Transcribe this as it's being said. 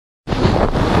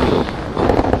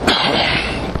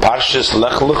Parshas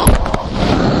Lech Lecha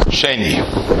Sheni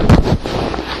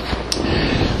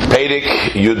Perek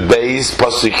Yud Beis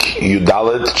Pasuk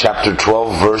Yudalet, chapter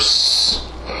 12, verse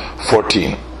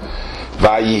 14.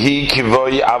 Vayihi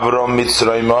Kivoi Avram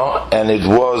Mitzrayim, and it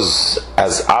was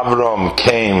as Avram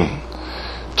came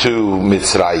to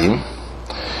Mitzrayim.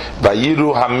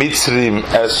 Vayiru HaMitzrim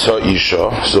es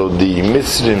ha'isha, so the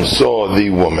Mitzrim saw the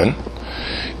woman.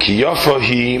 Ki yafa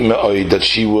hi me'od, that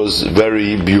she was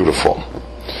very beautiful.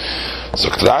 So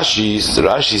Rashi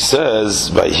says,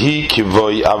 Vayihi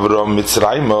Kivoi Avram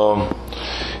Mitzrayim.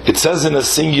 It says in a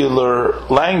singular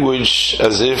language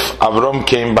as if Avram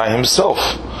came by himself.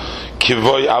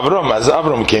 Kivoi Avram, as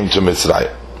Avram came to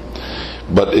Mitzrayim.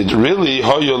 But it really,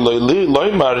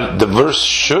 the verse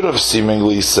should have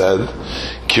seemingly said,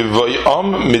 Kivoi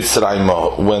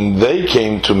Mitzrayim, when they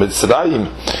came to Mitzrayim.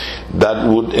 That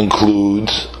would include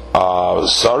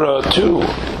Sarah too,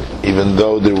 even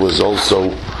though there was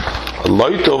also a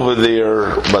light over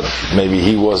there, but maybe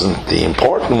he wasn't the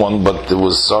important one, but there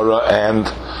was Sarah and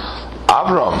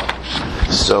Avram.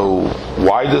 So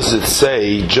why does it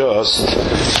say just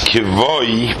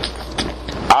Kivoi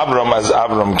Avram as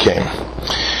Avram came?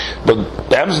 But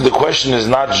the question is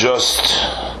not just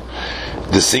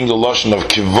the single lashon of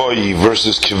Kivoi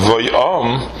versus Kivoi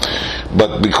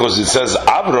but because it says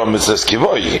Avram, it says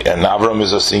Kivoi, and Avram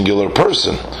is a singular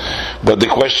person. But the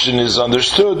question is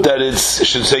understood that it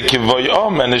should say Kivoi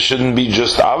and it shouldn't be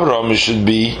just Avram, it should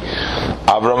be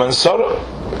Avram and Sarah.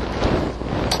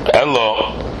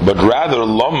 Elo, but rather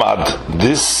Lomad,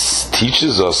 this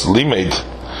teaches us, Limed,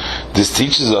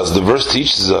 the verse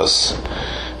teaches us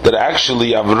that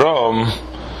actually Avram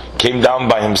came down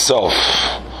by himself.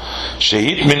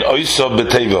 Shehit min oisa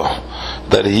beteva,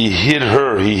 that he hid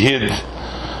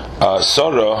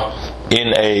Sarah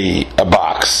in a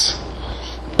box,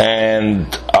 and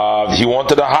he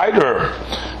wanted to hide her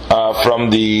from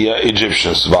the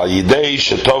Egyptians. And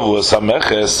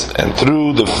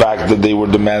through the fact that they were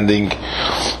demanding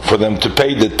for them to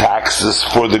pay the taxes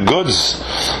for the goods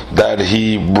that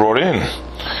he brought in.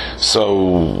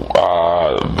 So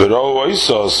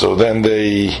then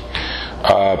they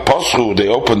they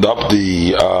opened up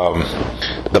the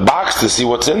box to see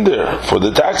what's in there for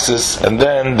the taxes, and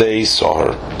then they saw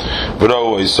her.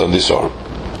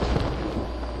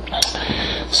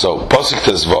 So Pasuk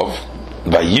Tezvav,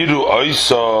 Vayiru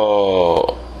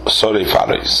Oisa Sorei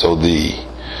Pari. So the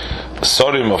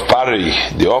Sorim of Pari,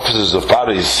 the officers of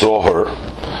Pari, saw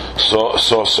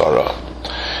Sarah.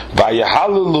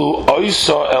 Vayahalelu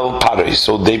Oisa El Pari.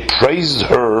 So they praised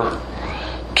her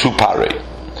to Pari.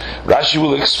 Rashi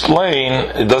will explain,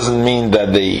 it doesn't mean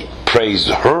that they praised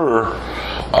her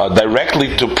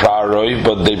directly to Paroi,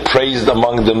 but they praised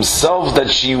among themselves that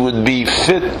she would be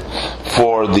fit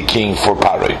for the king, for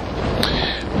Paroi.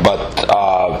 But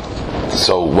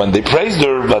so when they praised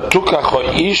her,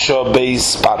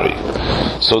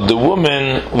 so the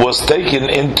woman was taken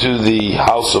into the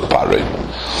house of Paroi,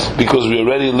 because we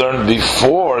already learned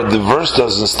before, the verse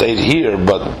doesn't state here,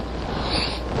 but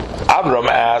Avram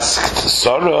asked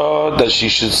Sarah that she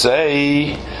should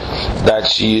say that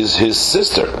she is his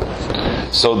sister,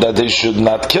 so that they should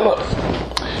not kill her.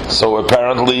 So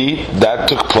apparently that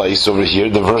took place over here.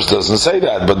 The verse doesn't say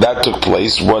that, but that took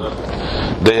place, what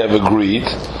they have agreed,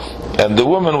 and the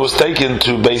woman was taken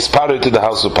to Beis Paroi, to the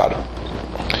house of Paroi.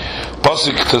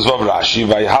 Pasuk Tezvav Rashi,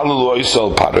 Vayhalelu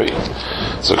Oisel Paroi.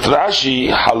 So Rashi,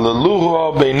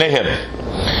 Hallelujah Beinehem.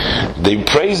 They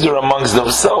praised her amongst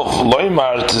themselves,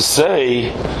 Loimar, to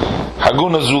say,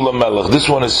 Haguna Zula Melech, this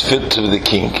one is fit to the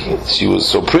king. She was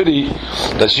so pretty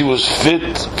that she was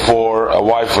fit for a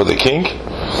wife for the king.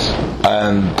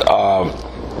 And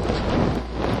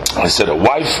I said a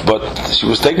wife, but she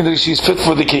was taken that she's fit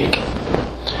for the king.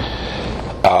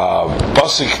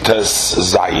 Pasuk Tes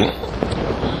Zayin,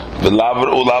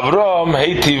 Ulavram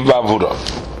Heitiv Bavura.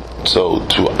 So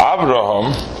to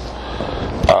Avraham,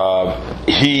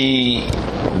 he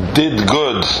did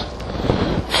good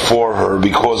for her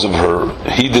because of her.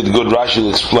 He did good. Rashi will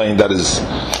explain that is,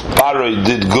 Paroi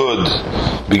did good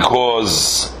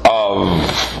because of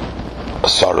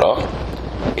Sarah.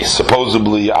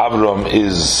 Supposedly Avram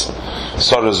is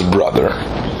Sarah's brother.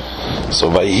 So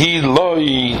Vayhi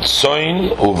loi tzoin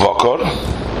uvakor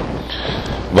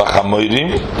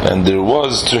v'chamoirim, and there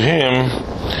was to him,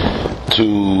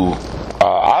 to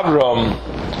Avram,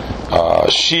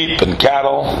 sheep and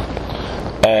cattle,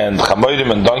 and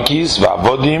chamoirim and donkeys,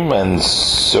 va'avodim and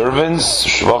servants,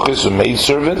 shvachis and maid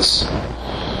servants,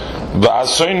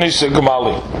 va'asoinis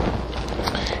gemalim,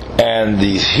 and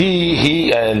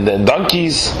he and the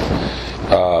donkeys,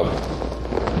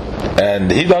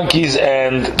 and he donkeys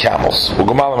and camels,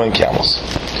 ugamalim and camels.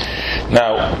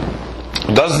 Now,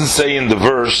 it doesn't say in the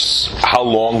verse how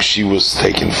long she was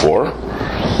taken for,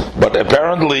 but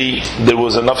apparently there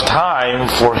was enough time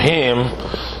for him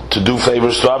to do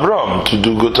favors to Avram, to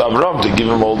do good to Avram, to give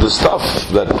him all this stuff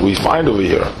that we find over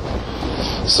here.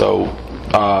 So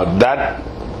that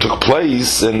took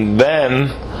place, and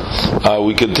then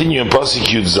we continue in Pasuk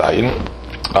Yud Zayin.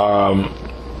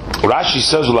 Rashi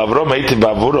says, "Ulavrom heitiv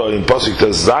bavura" in Pasuk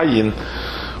Tes Zayin.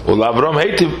 Ulavrom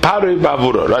heitiv parei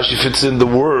bavura. Rashi fits in the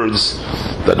words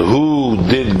that who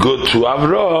did good to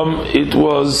Avram. It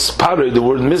was parei. The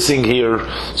word missing here,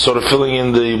 sort of filling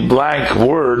in the blank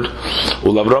word.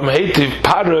 Ulavrom heitiv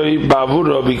parei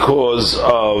bavura, because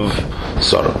of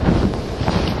Sarah.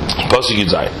 Pasuk Yud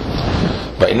Zayin.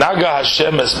 Vaynaga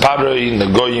Hashem es parei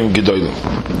negoyim gedolim.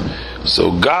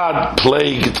 So God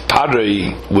plagued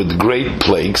Paroi with great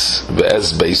plagues,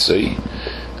 ve'ez beisoi,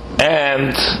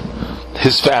 and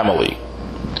his family.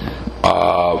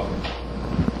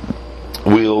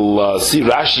 We'll see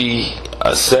Rashi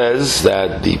says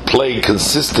that the plague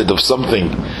consisted of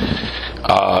something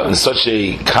in such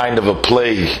a kind of a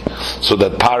plague so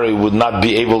that Paroi would not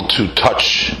be able to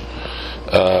touch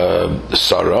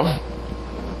Sarah,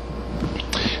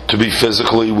 to be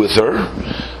physically with her.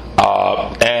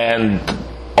 And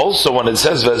also when it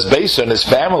says Vesbeisa and his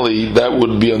family, that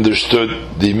would be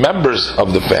understood the members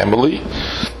of the family,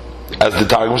 as the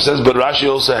Targum says, but Rashi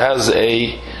also has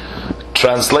a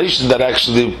translation that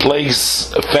actually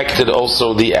plagues affected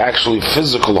also the actually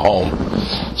physical home.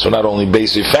 So not only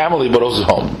basic family, but also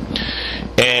home.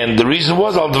 And the reason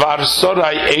was Al Dvar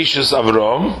Sorai Eishes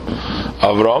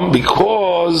Avram,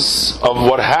 because of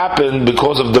what happened,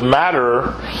 because of the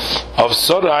matter of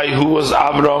Sarai, who was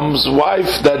Avram's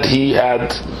wife, that he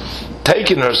had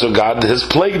taken her, so God has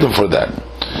plagued him for that.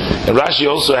 And Rashi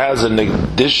also has an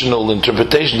additional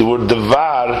interpretation. The word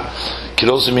Devar can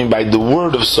also mean by the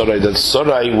word of Sarai, that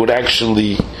Sarai would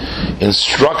actually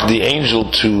instruct the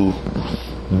angel to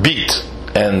beat.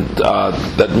 And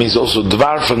that means also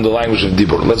Dvar from the language of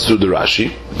Dibur. Let's do the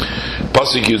Rashi.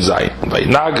 Pasuk Yud Zayin.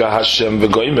 Vaynaga Hashem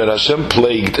v'goimer, Hashem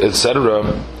plagued, etc.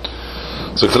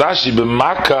 So Rashi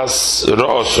b'makas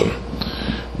ro'oson.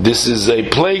 This is a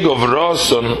plague of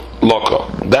ro'oson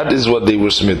loko. That is what they were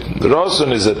smitten.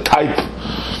 Ro'oson is a type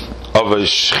of a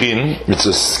shchin. It's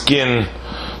a skin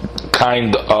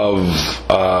kind of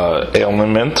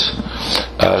ailment.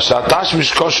 Shatash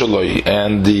mishkosheloi,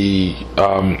 and the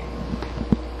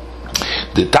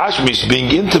tashmish,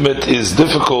 being intimate, is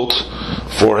difficult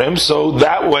for him, so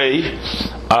that way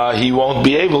he won't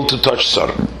be able to touch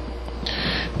Sarah.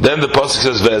 Then the pasuk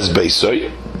says Vez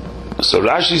Beisoi. So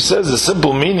Rashi says the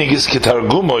simple meaning is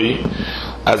Kitargumoi,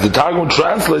 as the Targum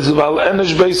translates Val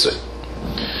Enesh Beisoi,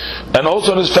 and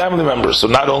also his family members. So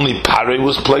not only Paroi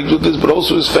was plagued with this, but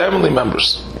also his family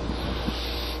members.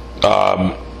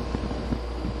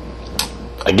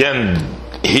 Again,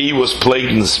 he was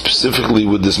plagued specifically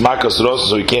with this Makas Rosa,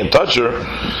 so he can't touch her.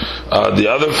 The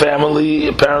other family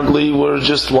apparently were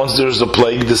just, once there's a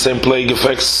plague, the same plague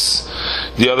affects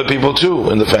the other people too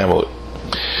in the family.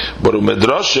 But the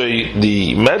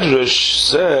Medrash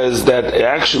says that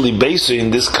actually Beisoi in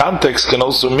this context can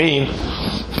also mean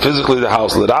physically the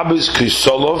house. L'rabis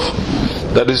Krisolov,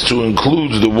 that is to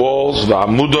include the walls,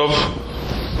 V'amudov,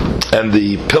 and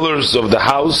the pillars of the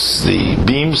house, the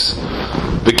beams,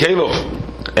 V'kelov.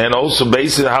 And also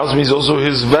Beisoi in the house means also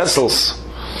his vessels,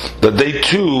 that they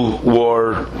too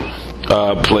were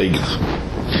plagued.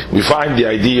 We find the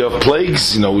idea of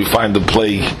plagues, we find the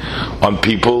plague on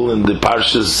people in the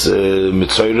Parshas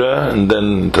Mitzorah, and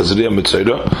then Tazria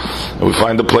Mitzorah, and we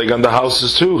find the plague on the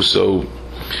houses too. So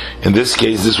in this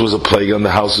case, this was a plague on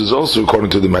the houses also, according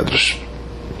to the Medrash.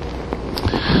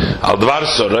 Al Dvar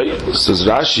Sorai, says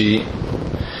Rashi,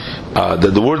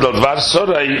 that the word Al Dvar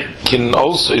Sorai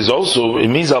it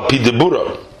means Al Pi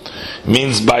Debura,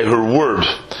 means by her word.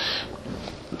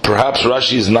 Perhaps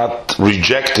Rashi is not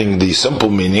rejecting the simple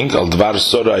meaning, Al Dvar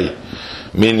Sorai,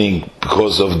 meaning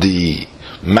because of the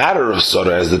matter of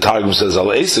Sorai, as the Targum says,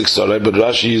 Al Esek Sorai, but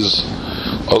Rashi is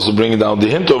also bringing down the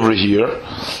hint over here,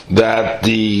 that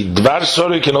the Dvar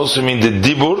Sorai can also mean the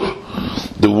Dibur,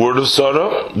 the word of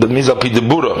Sorai, that means Al Pi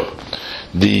Debura.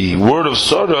 The word of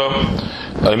Sorai,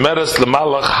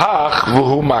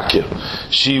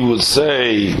 she would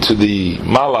say to the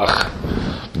Malach,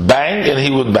 bang, and he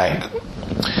would bang.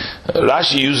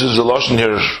 Rashi uses the lashon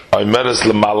here, Omeres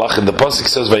lemalach, and the pasuk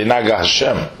says Vaynaga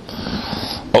Hashem.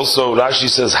 Also, Rashi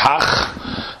says hach,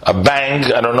 a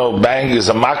bang. I don't know, bang is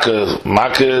a makkah.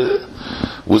 Makkah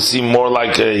would seem more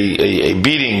like a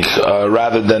beating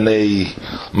rather than a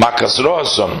makas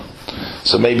roason.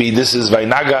 So maybe this is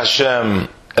Vaynaga Hashem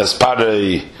as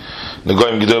parei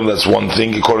Negoim Gedolim, that's one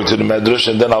thing according to the Medrash,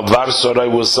 and then Alvar Sarai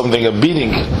was something, a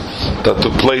beating that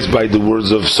took place by the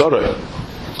words of Sarai.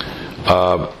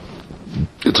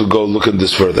 It will go look at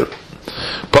this further.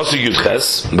 Pasuk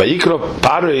Yudches, Vayikra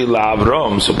Parei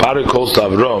LaAvram, so Parei calls to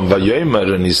Avram,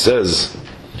 Vayomer, and he says,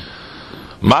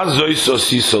 Ma zois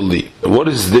osiso li, what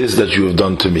is this that you have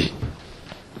done to me?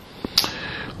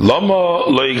 Lama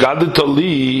lo igadeta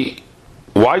li,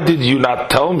 why did you not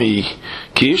tell me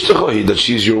ki ishtecha that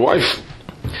she's your wife?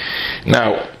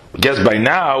 Now, I guess by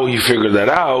now he figured that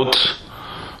out,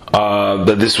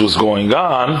 that this was going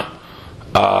on.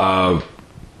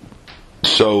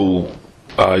 So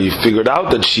he figured out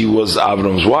that she was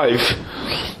Avram's wife,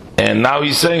 and now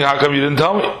he's saying, how come you didn't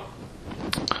tell me?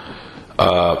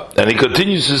 And he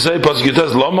continues to say,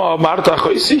 Lama amarta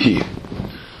choisihi,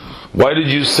 why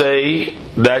did you say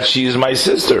that she is my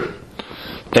sister?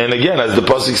 And again, as the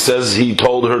pasuk says, he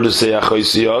told her to say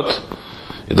achoisiyot.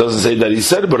 It doesn't say that he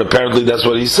said it, but apparently that's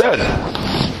what he said.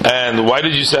 And why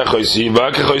did you say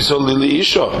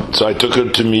achoisiyot? So I took her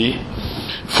to me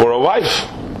for a wife.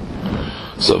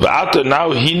 So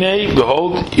now hine,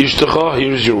 behold, ishtecha,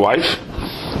 here is your wife.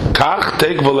 Kach,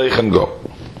 take v'leich and go.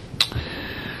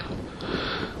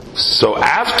 So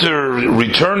after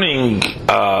returning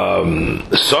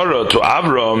Sarah to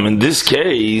Avram, in this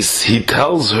case, he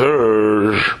tells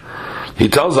Avram,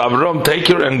 take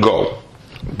her and go.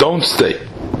 Don't stay.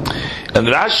 And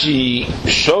Rashi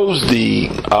shows the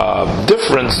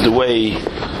difference, the way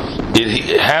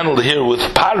it handled here with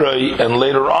Parai, and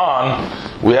later on,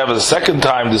 we have a second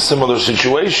time the similar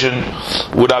situation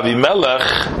with Avimelech.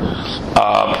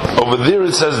 Over there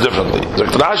it says differently.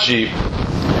 Rashi,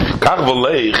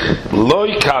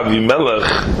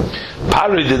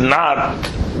 Parai did not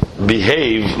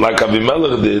behave like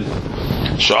Avimelech did.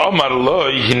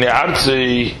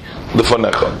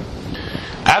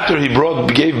 After he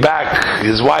gave back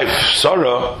his wife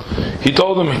Sarah, he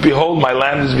told him, behold, my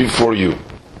land is before you.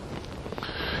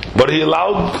 But he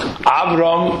allowed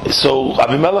Avram, so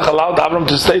Avimelech allowed Avram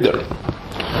to stay there.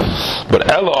 But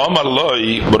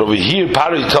over here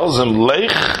Parai tells him,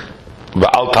 Lech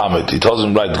v'al tamid. He tells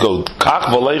him, right, go. Kach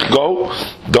v'lech, go.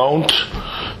 Don't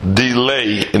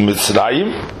delay in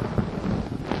Mitzrayim.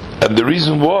 And the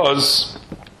reason was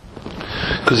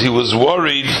because he was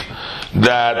worried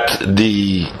that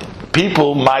the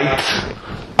people might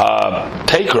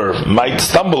take her, might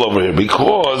stumble over here,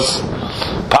 because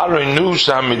Parai knew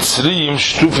Mitzrayim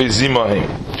shtufei zimahim,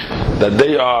 that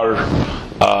they are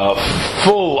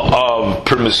full of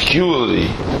promiscuity,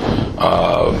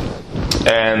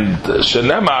 and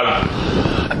Shenemar,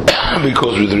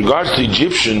 because with regards to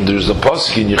Egyptian, there's a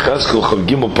pasuk in Yechezkel Chav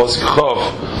Gimel pasuk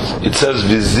Chav. It says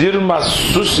v'zirma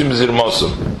susim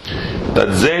zirmosim, that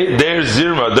their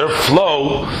zirma, their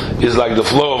flow, is like the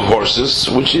flow of horses,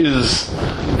 which is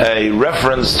a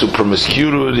reference to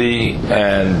promiscuity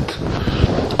and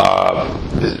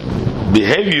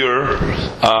behavior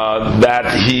that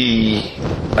he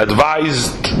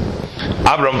advised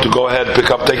Avram to go ahead, pick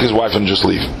up, take his wife, and just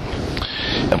leave.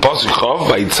 And pasuk Chav,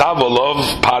 vayitzav olav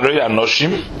Parai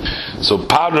anoshim. So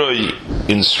Parai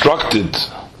instructed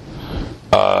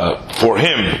for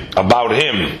him, about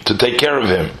him, to take care of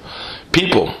him,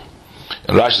 people.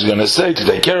 And Rashi is going to say, to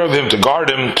take care of him, to guard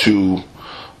him, to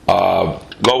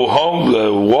go home,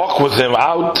 walk with him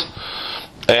out.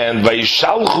 And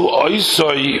vayishalchu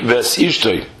oisoi ves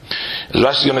ishtoi.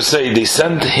 Rashi is going to say, they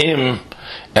sent him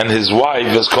and his wife,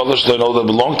 as Kolosh don't know that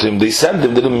belonged to him, they sent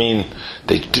him, didn't mean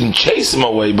they didn't chase him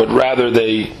away, but rather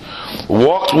they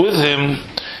walked with him,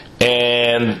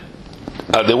 and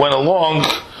they went along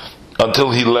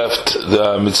until he left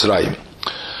the Mitzrayim.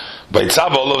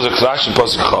 Vayitzav olav is a Rashi in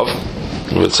pasuk Chav.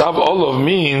 Vayitzav olav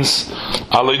means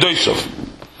aloidoisov.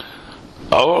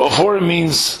 For it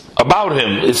means about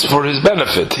him. It's for his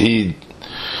benefit. He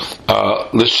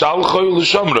l'shalchoy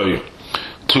l'shamroy,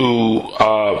 to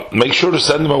make sure to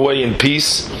send him away in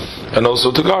peace, and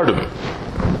also to guard him.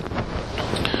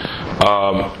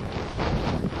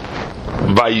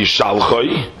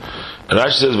 Vayishalchoy, and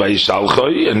Rashi says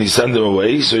Vayishalchoy, and he sent him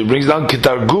away. So he brings down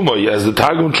Kitargumoy, as the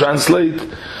Targum translate,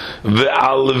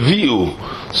 Ve'alviu,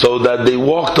 so that they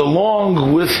walked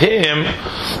along with him,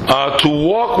 to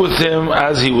walk with him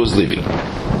as he was leaving.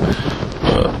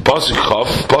 Pasuk Chav,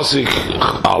 Pasuk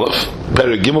Aleph,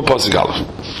 Perek Gimel, Pasuk Aleph.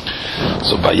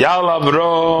 So Vayal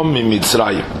Avram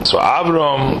Mitzrayim. So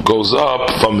Avram goes up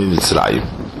from Mitzrayim.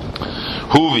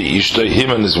 Huvi Ishtoi, him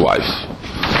and his wife.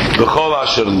 V'chol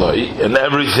asher loi, and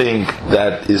everything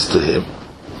that is to him.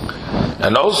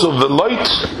 And also Veloit,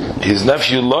 his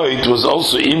nephew Loit, was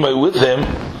also imay with him,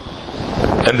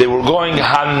 and they were going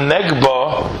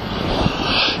Hanegba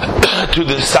to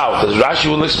the south. As Rashi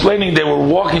was explaining, they were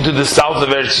walking to the south of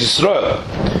Eretz Yisrael.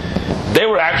 They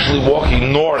were actually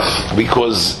walking north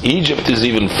because Egypt is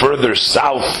even further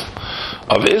south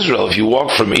of Israel. If you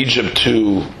walk from Egypt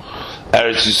to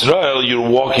Eretz Yisrael, you're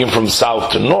walking from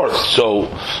south to north. So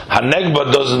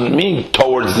Hanegba doesn't mean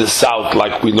towards the south,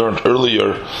 like we learned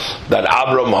earlier that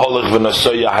Abram Holech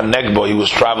v'Nasoya Hanegba, he was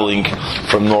traveling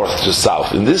from north to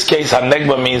south. In this case,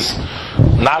 Hanegba means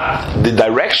not the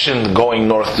direction going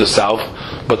north to south,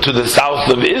 but to the south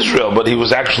of Israel. But he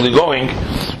was actually going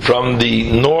from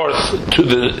the north to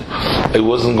it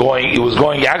was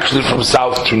going actually from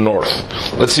south to north.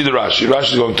 Let's see the Rashi.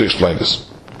 Rashi is going to explain this.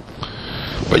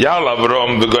 Vayal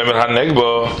Avram v'goymer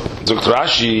Hanegba, Zokt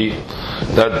Rashi,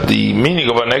 that the meaning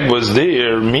of Hanegba is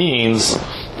there means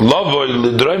Lavoy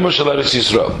l'droimo shel Eretz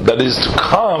Yisrael, that is to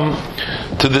come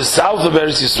to the south of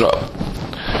Eretz Yisrael.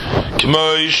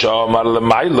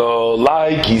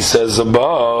 Like he says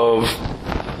above,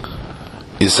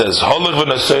 he says Holech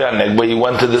v'Nasoya Hanegba, he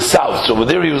went to the south. So over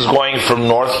there he was going from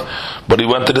north, but he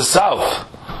went to the south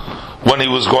when he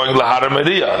was going Lahar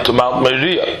Meriah, to Mount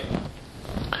Meriah.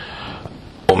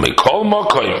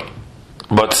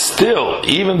 But still,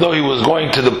 even though he was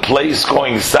going to the place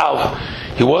going south,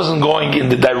 he wasn't going in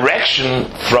the direction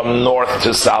from north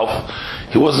to south.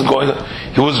 He was going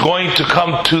to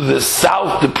come to the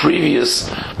south, the previous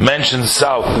mentioned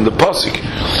south in the pasuk,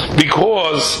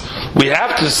 because we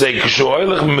have to say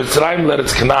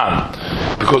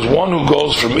because one who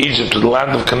goes from Egypt to the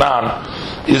land of Canaan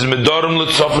is medorim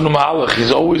l'tzofenu mahalach.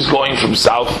 He's always going from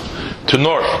south to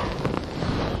north.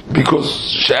 Because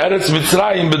She'eretz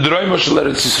Mitzrayim b'droimo shel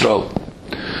Eretz Yisrael.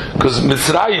 Because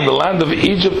Mitzrayim, the land of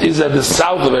Egypt, is at the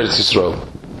south of Eretz Yisrael.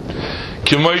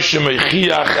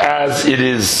 As it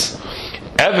is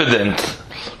evident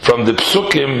from the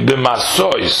Psukim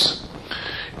b'masois,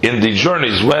 in the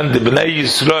journeys when the Bnei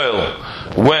Yisrael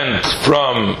went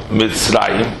from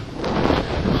Mitzrayim.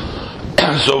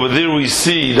 So over there we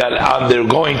see that on their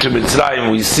going to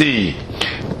Mitzrayim, we see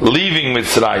leaving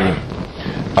Mitzrayim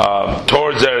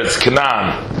towards Eretz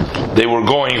Canaan, they were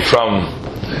going from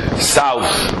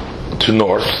south to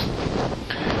north.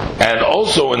 And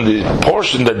also in the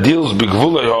portion that deals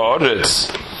B'Gvulei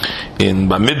Ha'aretz, in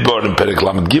Bamidbar and Perek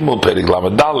Lamed Gimel, Perek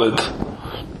Lamed Dalet,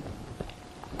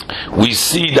 we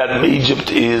see that Egypt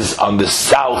is on the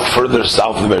south, further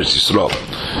south of Eretz Yisrael.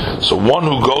 So one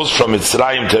who goes from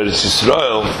Mitzrayim to Eretz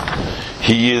Yisrael,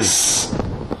 he is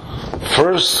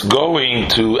first going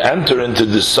to enter into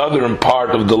the southern part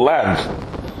of the land,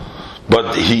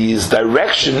 but his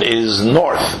direction is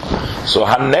north. So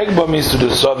Hanegba means to the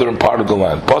southern part of the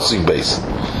land. Pasuk base.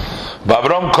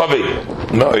 Avram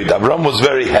Kovi. No, Avram was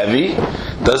very heavy.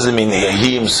 Doesn't mean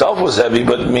he himself was heavy,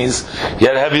 but it means he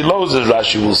had heavy loads, as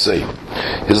Rashi will say.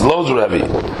 His loads were heavy.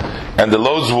 And the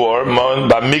loads were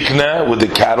by Mikneh with the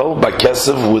cattle, by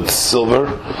Kesef with silver,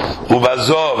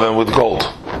 Ubazov and with gold.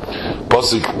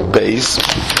 Pasuk base.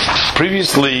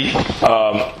 Previously,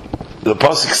 the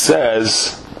Pasuk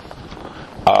says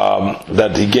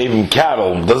that he gave him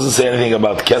cattle. It doesn't say anything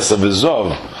about Kesef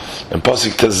V'Zov. And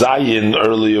Pasuk Tezayin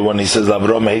earlier when he says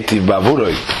Avram Heitiv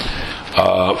Bavuroi.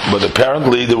 But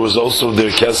apparently there was also their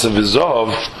Kesef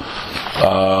V'Zov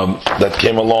that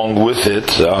came along with it.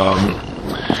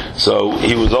 So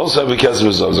he was also having Kesef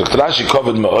V'Zov. Zokt Rashi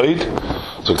covered Ma'oid.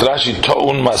 Zokt Rashi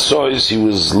To'un Masois. He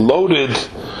was loaded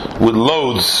with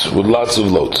loads, with lots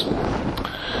of loads.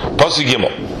 Pasuk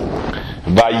Gimel.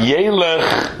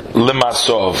 Vayelech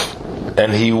lemasov,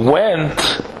 and he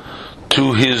went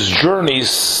to his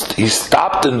journeys. He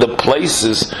stopped in the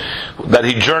places that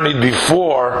he journeyed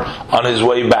before on his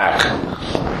way back.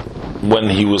 When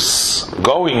he was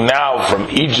going now from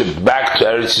Egypt back to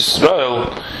Eretz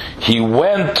Yisrael, he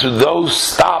went to those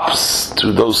stops,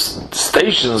 to those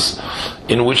stations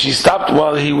in which he stopped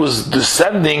while he was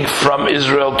descending from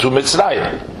Israel to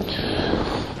Mitzrayim.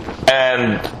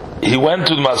 And he went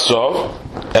to Masov,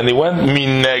 and he went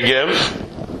Min Negev,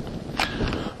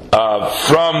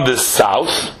 from the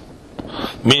south,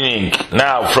 meaning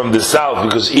now from the south,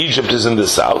 because Egypt is in the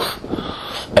south.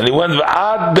 And he went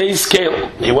V'ad Beis Kel.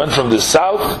 He went from the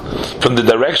south, from the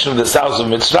direction of the south of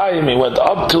Mitzrayim, he went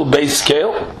up till Beis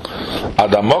Kel,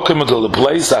 Adamokim, until the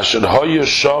place Asher Hoyer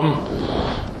Shom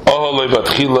Oholei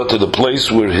Vatchila, to the place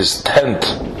where his tent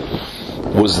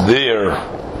was there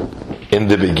in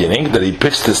the beginning, that he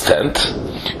pitched his tent.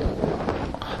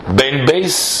 Bein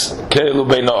Beis Kel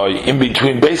u'bein Oi, in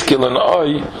between Beis Kel and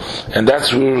Oi, and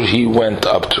that's where he went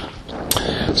up to.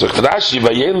 So Rashi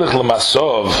Vayelech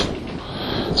lemasov.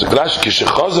 So Rashi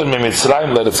Kishechozer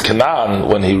miMitzrayim le'Eretz Canaan,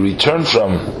 when he returned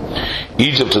from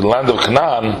Egypt to the land of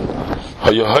Canaan,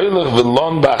 Hayohelech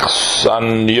v'lon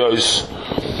b'achsan yois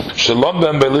shalom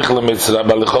ben belich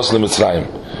b'lichos l'Mitzrayim.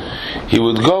 He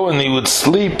would go and he would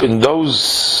sleep in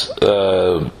those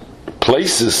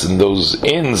places, in those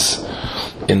inns,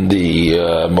 in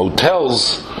the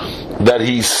motels that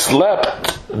he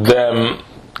slept them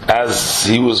as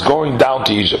he was going down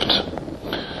to Egypt.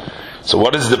 So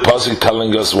what is the pasuk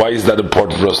telling us? Why is that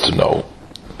important for us to know?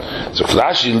 So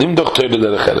Rashi limdoch Torah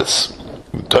derech eretz.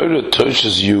 Torah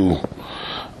teaches you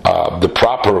the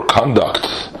proper conduct,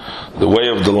 the way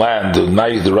of the land,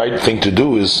 the right thing to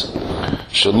do is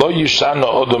shelo yishana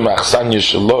odom achsanya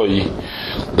sheloi,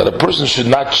 that a person should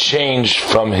not change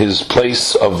from his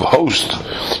place of host,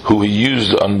 who he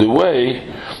used on the way,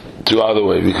 to other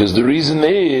way. Because the reason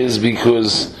is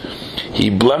because he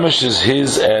blemishes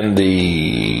his and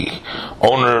the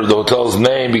owner of the hotel's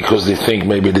name because they think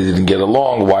maybe they didn't get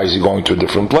along. Why is he going to a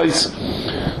different place?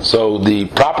 So the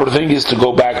proper thing is to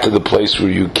go back to the place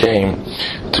where you came,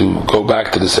 to go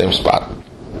back to the same spot.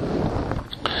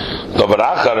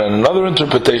 And another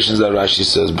interpretation that Rashi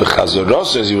says,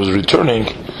 Bechazoros, as he was returning,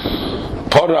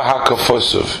 Pora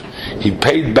HaKafosov, he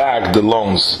paid back the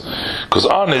loans, because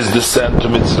on his descent to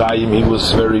Mitzrayim he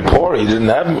was very poor, he didn't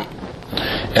have them,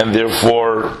 and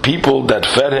therefore people that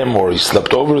fed him or he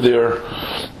slept over there,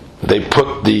 they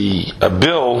put a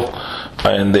bill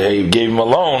and they gave him a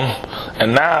loan,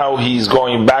 and now he's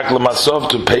going back Lamasov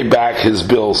to pay back his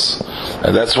bills,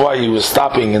 and that's why he was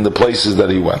stopping in the places that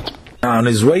he went. Now on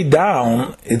his way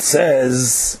down it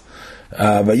says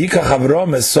Vayikach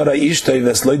Avrom es Sora Ishtoi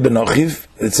v'esloid benochiv,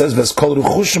 it says v'eskol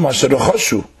ruchushim asher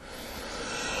rechoshu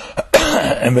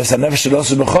and v'sanefesh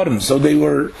shelosu b'chorim. So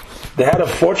they had a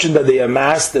fortune that they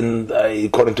amassed, and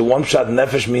according to one shot,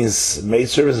 nefesh means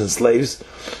maidservants and slaves,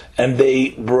 and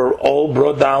they were all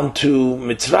brought down to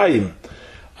Mitzrayim.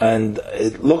 And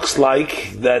it looks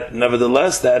like that,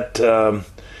 nevertheless, that the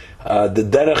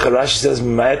derech Rashi says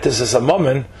ma'etes es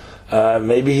hamomen,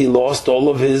 maybe he lost all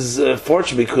of his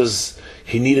fortune because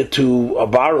he needed to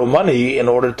borrow money in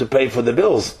order to pay for the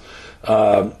bills.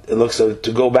 It looks like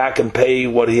to go back and pay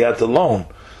what he had to loan.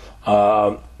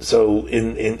 So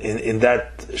in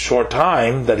that short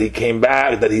time that he came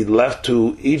back, that he left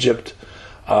to Egypt,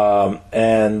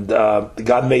 and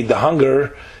God made the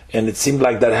hunger, and it seemed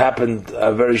like that happened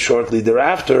very shortly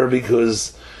thereafter,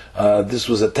 because this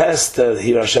was a test.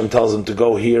 Here Hashem tells him to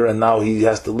go here, and now he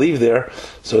has to leave there.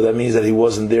 So that means that he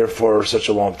wasn't there for such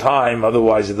a long time.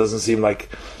 Otherwise, it doesn't seem like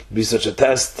it'd be such a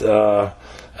test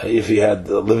if he had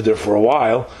lived there for a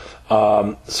while.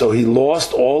 So he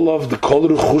lost all of the kol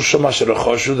ruchushim asher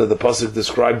rechoshu that the pasuk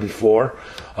described before.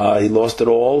 He lost it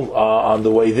all on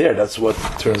the way there. That's what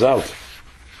it turns out.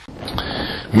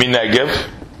 Minegev.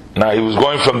 Now he was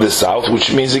going from the south,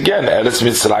 which means again Eretz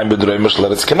Mitzrayim b'drei Moshe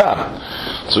Eretz Canaan.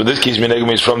 So in this case, Minegev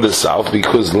means from the south,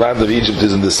 because the land of Egypt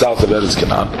is in the south of Eretz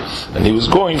Canaan, and he was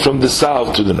going from the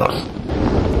south to the north.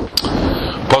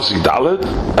 Pasuk Dalet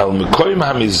El Mekoyim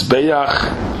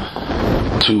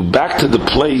HaMizbeach, to back to the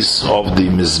place of the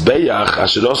Mizbeach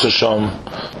Asher Osa Sham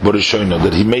Borishona,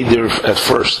 that he made there at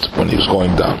first when he was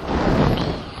going down.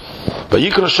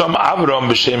 Vayikra Sham Avram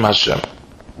b'Shem Hashem,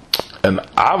 and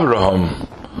Avraham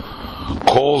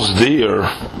calls there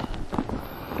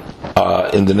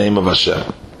in the name of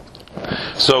Hashem.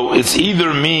 So it's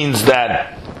either means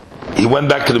that he went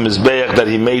back to the Mizbeach that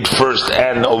he made first,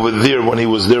 and over there when he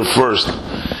was there first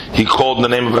he called in the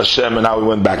name of Hashem, and now he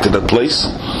went back to that place,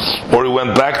 or he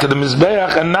went back to the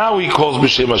Mizbeach and now he calls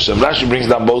b'Shem Hashem. Rashi brings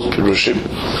down both Pirushim.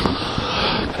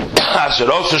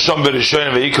 Asher also Sham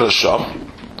Berishoyin ve'ikra Sham.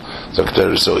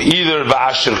 So either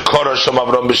va'asher kora Sham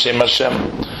Avram b'Shem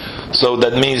Hashem, so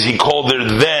that means he called there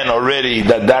then already,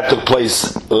 that took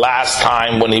place last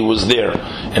time when he was there,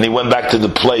 and he went back to the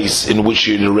place in which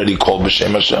he had already called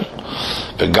b'Shem Hashem.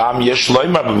 V'gam yesh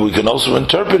loymar, but we can also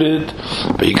interpret it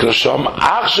v'yikra Sham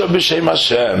achshav b'Shem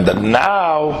Hashem, that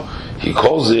now he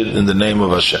calls it in the name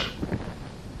of Hashem.